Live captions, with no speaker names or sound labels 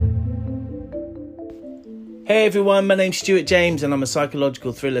Hey everyone, my name's Stuart James and I'm a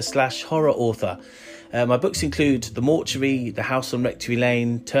psychological thriller / horror author. My books include The Mortuary, The House on Rectory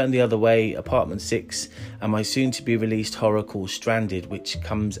Lane, Turn the Other Way, Apartment 6, and my soon-to-be released horror called Stranded, which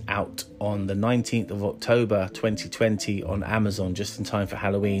comes out on the 19th of October 2020 on Amazon, just in time for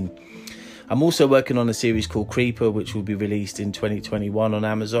Halloween. I'm also working on a series called Creeper, which will be released in 2021 on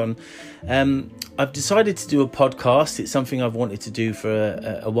Amazon. I've decided to do a podcast. It's something I've wanted to do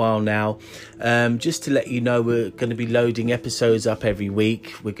for a while now. Just to let you know, we're going to be loading episodes up every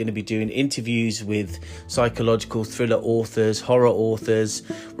week. We're going to be doing interviews with psychological thriller authors, horror authors.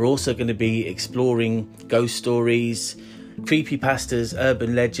 We're also going to be exploring ghost stories, creepypastas,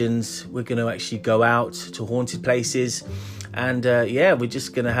 urban legends. We're going to actually go out to haunted places. And we're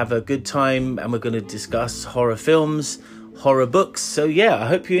just going to have a good time, and we're going to discuss horror films, horror books. So I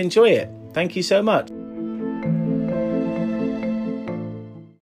hope you enjoy it. Thank you so much.